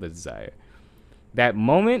fulfill the desire. That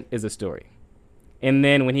moment is a story. And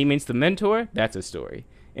then when he meets the mentor, that's a story.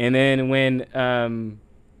 And then when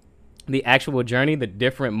the actual journey, the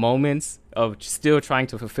different moments of still trying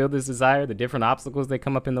to fulfill this desire, the different obstacles that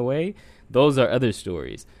come up in the way, those are other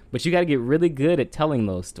stories. But you got to get really good at telling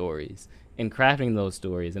those stories and crafting those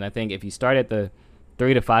stories. And I think if you start at the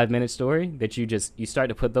 3 to 5 minute story, that you start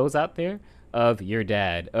to put those out there, of your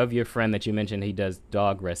dad, of your friend that you mentioned he does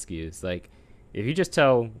dog rescues. Like, if you just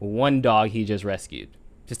tell one dog he just rescued,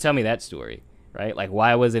 just tell me that story, right? Like,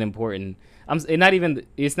 why was it important? It's not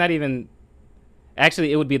even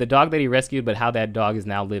actually, it would be the dog that he rescued, but how that dog is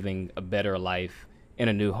now living a better life in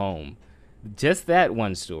a new home. Just that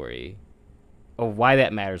one story of why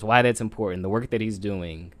that matters, why that's important, the work that he's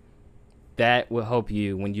doing, that will help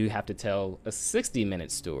you when you have to tell a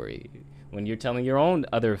 60-minute story, when you're telling your own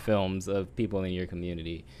other films of people in your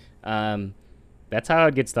community. That's how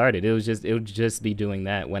I'd get started. It would just be doing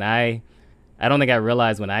that. I don't think I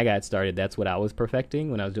realized when I got started that's what I was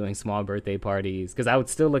perfecting when I was doing small birthday parties, because I would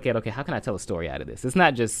still look at, okay, how can I tell a story out of this? It's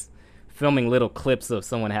not just filming little clips of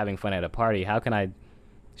someone having fun at a party. How can I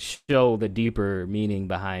show the deeper meaning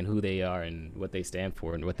behind who they are and what they stand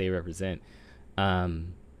for and what they represent?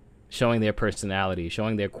 Showing their personality,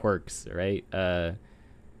 showing their quirks, right? I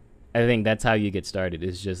think that's how you get started,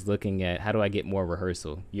 is just looking at, how do I get more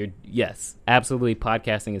rehearsal? Yes, absolutely,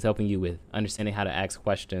 podcasting is helping you with understanding how to ask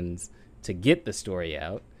questions to get the story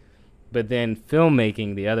out. But then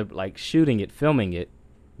filmmaking, the other, like shooting it, filming it,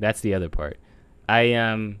 that's the other part.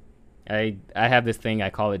 I have this thing, I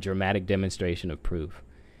call it dramatic demonstration of proof.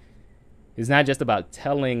 It's not just about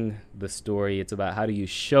telling the story, it's about how do you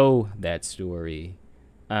show that story.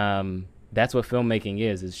 That's what filmmaking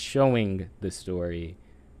is showing the story.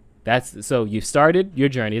 So you've started your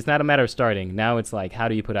journey. It's not a matter of starting. Now it's like, how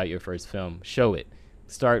do you put out your first film? Show it.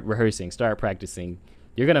 Start rehearsing. Start practicing.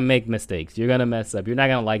 You're going to make mistakes. You're going to mess up. You're not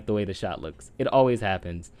going to like the way the shot looks. It always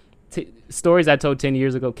happens. Stories I told 10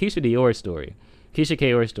 years ago, Keisha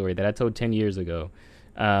Kayor's story that I told 10 years ago,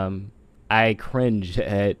 I cringe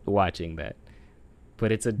at watching that.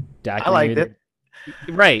 But it's a documentary. I liked it.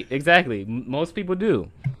 Right, exactly. Most people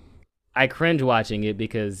do. I cringe watching it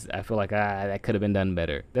because I feel like, that could have been done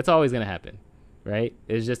better. That's always going to happen, right?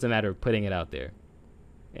 It's just a matter of putting it out there.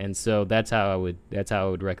 And so that's how I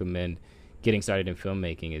would recommend getting started in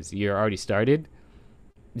filmmaking. Is you're already started,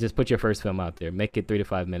 just put your first film out there, make it 3 to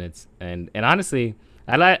 5 minutes, and honestly,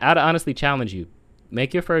 I'd honestly challenge you,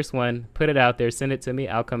 make your first one, put it out there, send it to me,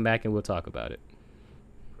 I'll come back and we'll talk about it.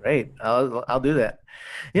 Great, I'll do that.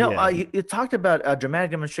 Yeah. You talked about dramatic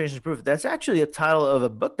demonstrations of proof. That's actually a title of a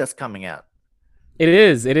book that's coming out. It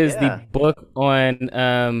is Yeah. the book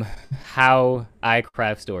on how I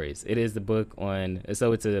craft stories. It is the book on,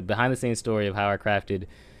 so it's a behind the scenes story of how I crafted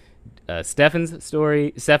Stefan's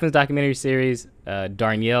documentary series,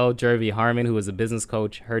 Darnielle Jervey Harmon, who was a business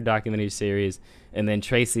coach, her documentary series, and then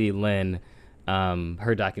Tracy Lynn,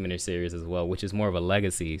 her documentary series as well, which is more of a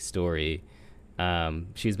legacy story.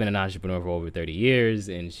 She's been an entrepreneur for over 30 years,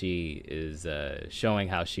 and she is showing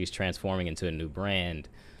how she's transforming into a new brand.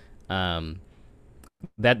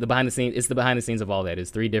 That the behind the scenes of all that is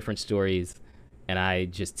 3 different stories, and I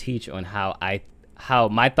just teach on how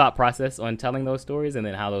my thought process on telling those stories, and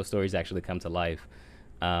then how those stories actually come to life.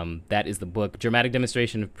 That is the book, Dramatic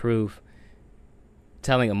Demonstration of Proof,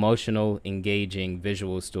 telling emotional, engaging,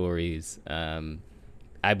 visual stories.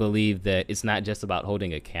 I believe that it's not just about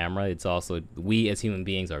holding a camera. It's also, we as human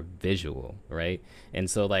beings are visual, right? And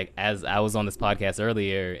so, like, as I was on this podcast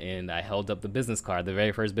earlier and I held up the business card, the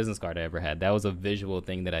very first business card I ever had, that was a visual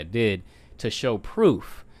thing that I did to show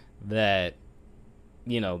proof that,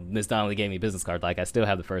 Miss Donnelly gave me a business card. Like, I still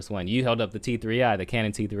have the first one. You held up the T3i, the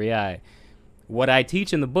Canon T3i. What I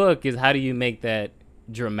teach in the book is how do you make that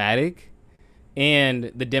dramatic,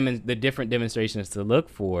 and the different demonstrations to look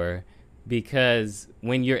for. Because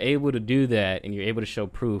when you're able to do that and you're able to show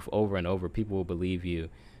proof over and over, people will believe you.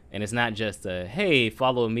 And it's not just hey,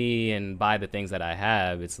 follow me and buy the things that I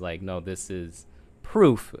have. It's like, no, this is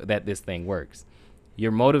proof that this thing works.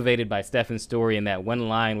 You're motivated by Stefan's story in that one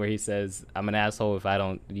line where he says, I'm an asshole if I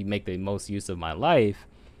don't make the most use of my life,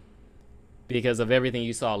 because of everything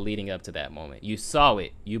you saw leading up to that moment. You saw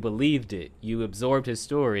it, you believed it, you absorbed his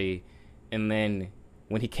story, and then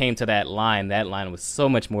when he came to that line was so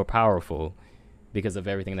much more powerful because of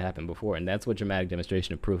everything that happened before. And that's what dramatic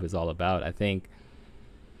demonstration of proof is all about. I think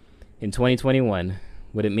in 2021,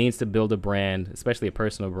 what it means to build a brand, especially a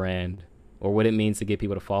personal brand, or what it means to get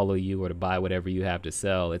people to follow you or to buy whatever you have to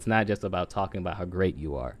sell, it's not just about talking about how great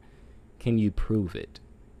you are. Can you prove it?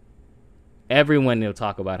 Everyone will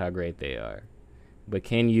talk about how great they are, but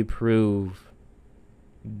can you prove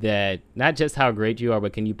that not just how great you are,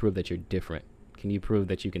 but can you prove that you're different? Can you prove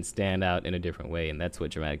that you can stand out in a different way? And that's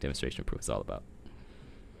what dramatic demonstration of proof is all about.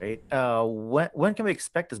 Great. When can we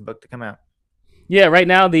expect this book to come out? Yeah, right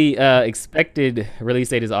now the expected release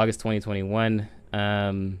date is August 2021.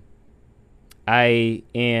 I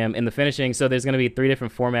am in the finishing, so there's going to be 3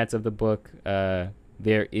 different formats of the book.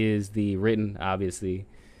 There is the written, obviously.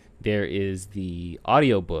 There is the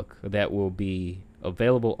audio book that will be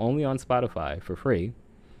available only on Spotify for free.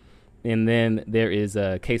 And then there is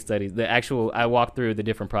case studies. I walk through the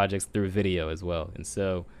different projects through video as well. And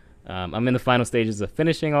so I'm in the final stages of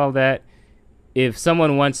finishing all that. If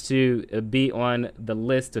someone wants to be on the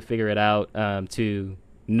list to figure it out, to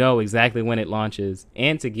know exactly when it launches,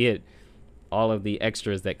 and to get all of the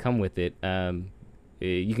extras that come with it,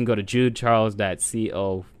 you can go to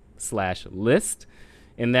judecharles.co/list.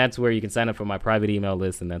 And that's where you can sign up for my private email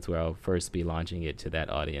list, and that's where I'll first be launching it to that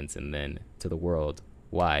audience and then to the world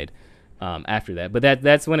wide after that. But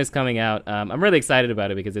that's when it's coming out. I'm really excited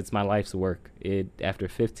about it because it's my life's work. After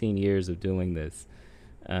 15 years of doing this,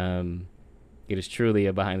 it is truly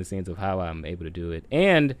a behind the scenes of how I'm able to do it.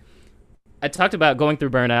 And I talked about going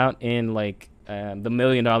through burnout in like the $1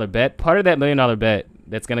 million bet. Part of that $1 million bet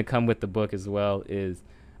that's going to come with the book as well is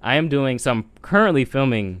I'm currently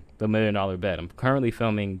filming the $1 million bet. I'm currently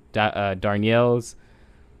filming Darnielle's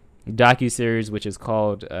docuseries, which is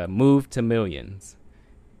called Move to Millions.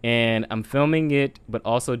 And I'm filming it, but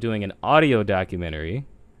also doing an audio documentary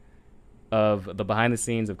of the behind the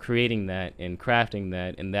scenes of creating that and crafting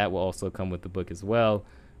that, and that will also come with the book as well.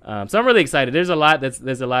 So I'm really excited. There's a lot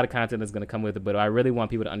of content that's going to come with it, but I really want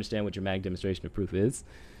people to understand what dramatic demonstration of proof is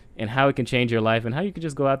and how it can change your life and how you can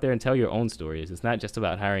just go out there and tell your own stories. It's not just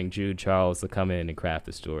about hiring Jude Charles to come in and craft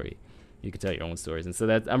the story. You can tell your own stories. And so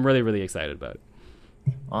I'm really, really excited about it.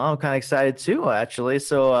 Well, I'm kind of excited too, actually.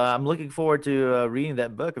 So I'm looking forward to reading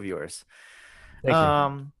that book of yours. Thank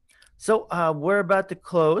you. So we're about to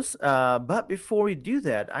close, but before we do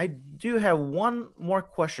that, I do have one more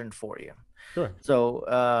question for you. Sure.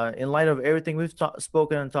 So in light of everything we've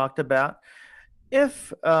spoken and talked about,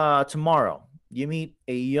 if tomorrow you meet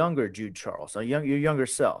a younger Jude Charles, your younger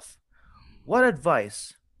self, what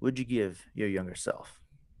advice would you give your younger self?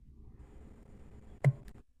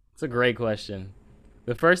 It's a great question.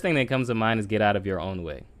 The first thing that comes to mind is get out of your own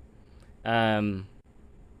way.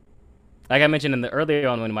 Like I mentioned earlier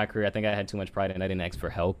on in my career, I think I had too much pride and I didn't ask for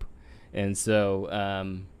help. And so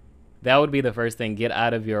that would be the first thing, get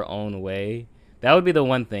out of your own way. That would be the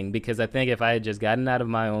one thing, because I think if I had just gotten out of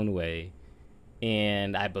my own way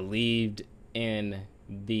and I believed in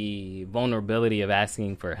the vulnerability of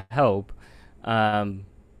asking for help, I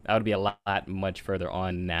would be a lot much further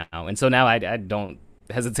on now. And so now I don't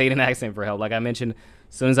hesitate in asking for help. Like I mentioned,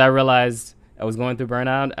 as soon as I realized I was going through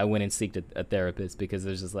burnout, I went and sought a therapist, because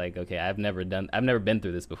it's just like, okay, I've never been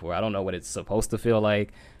through this before. I don't know what it's supposed to feel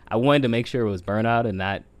like. I wanted to make sure it was burnout and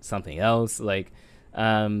not something else. Like, so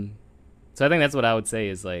I think that's what I would say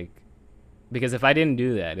is like, because if I didn't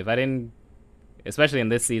do that, especially in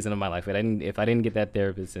this season of my life, if I didn't get that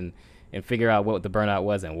therapist and figure out what the burnout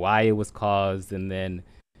was and why it was caused, and then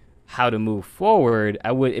how to move forward,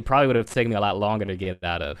 it probably would have taken me a lot longer to get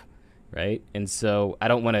out of, right? And so I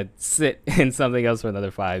don't want to sit in something else for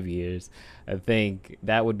another 5 years. I think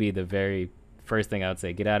that would be the very first thing I would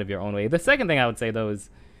say, get out of your own way. The second thing I would say, though,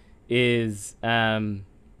 is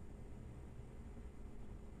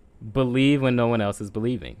believe when no one else is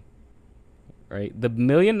believing, right? The $1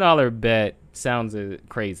 million bet sounds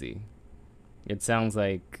crazy. It sounds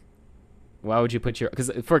like, why would you because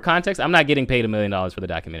for context, I'm not getting paid $1 million for the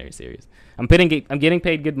documentary series. I'm getting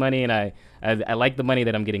paid good money, and I like the money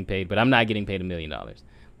that I'm getting paid, but I'm not getting paid $1 million.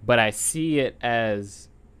 But I see it as,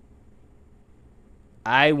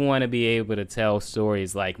 I want to be able to tell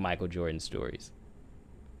stories like Michael Jordan's stories.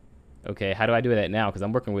 Okay, how do I do that now? Because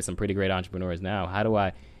I'm working with some pretty great entrepreneurs now. How do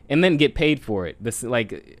I, and then get paid for it?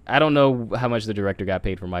 I don't know how much the director got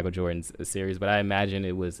paid for Michael Jordan's series, but I imagine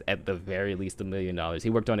it was at the very least $1 million. He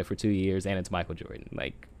worked on it for 2 years, and it's Michael Jordan.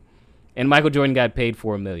 And Michael Jordan got paid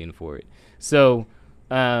 $4 million for it. So,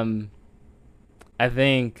 I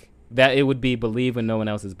think that it would be believe when no one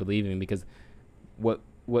else is believing, because what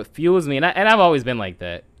fuels me, and I've always been like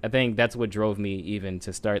that. I think that's what drove me even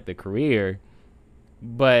to start the career.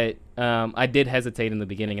 But I did hesitate in the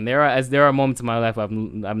beginning, and there are moments in my life I've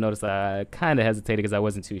noticed I kind of hesitated because I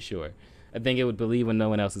wasn't too sure. I think it would believe when no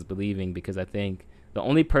one else is believing, because I think the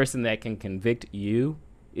only person that can convict you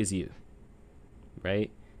is you, right?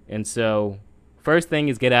 And so first thing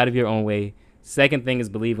is get out of your own way. Second thing is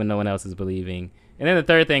believe when no one else is believing. And then the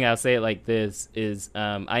third thing, I'll say it like this, is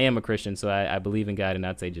I am a Christian, so I believe in God, and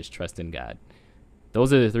I'd say just trust in God.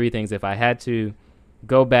 Those are the three things. If I had to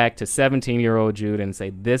go back to 17-year-old Jude and say,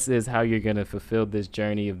 this is how you're going to fulfill this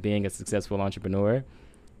journey of being a successful entrepreneur,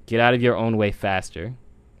 get out of your own way faster.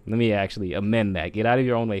 Let me actually amend that. Get out of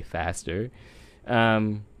your own way faster.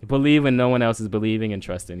 Believe when no one else is believing, and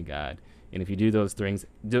trust in God. And if you do those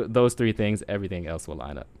three things, everything else will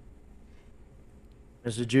line up.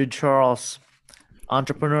 Mr. Jude Charles,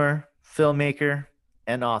 entrepreneur, filmmaker,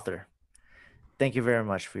 and author. Thank you very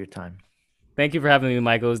much for your time. Thank you for having me,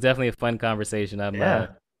 Michael. It was definitely a fun conversation.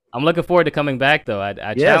 I'm looking forward to coming back, though.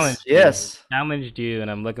 I challenged you, and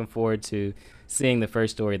I'm looking forward to seeing the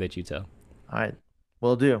first story that you tell. All right,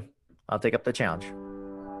 will do. I'll take up the challenge.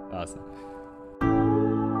 Awesome.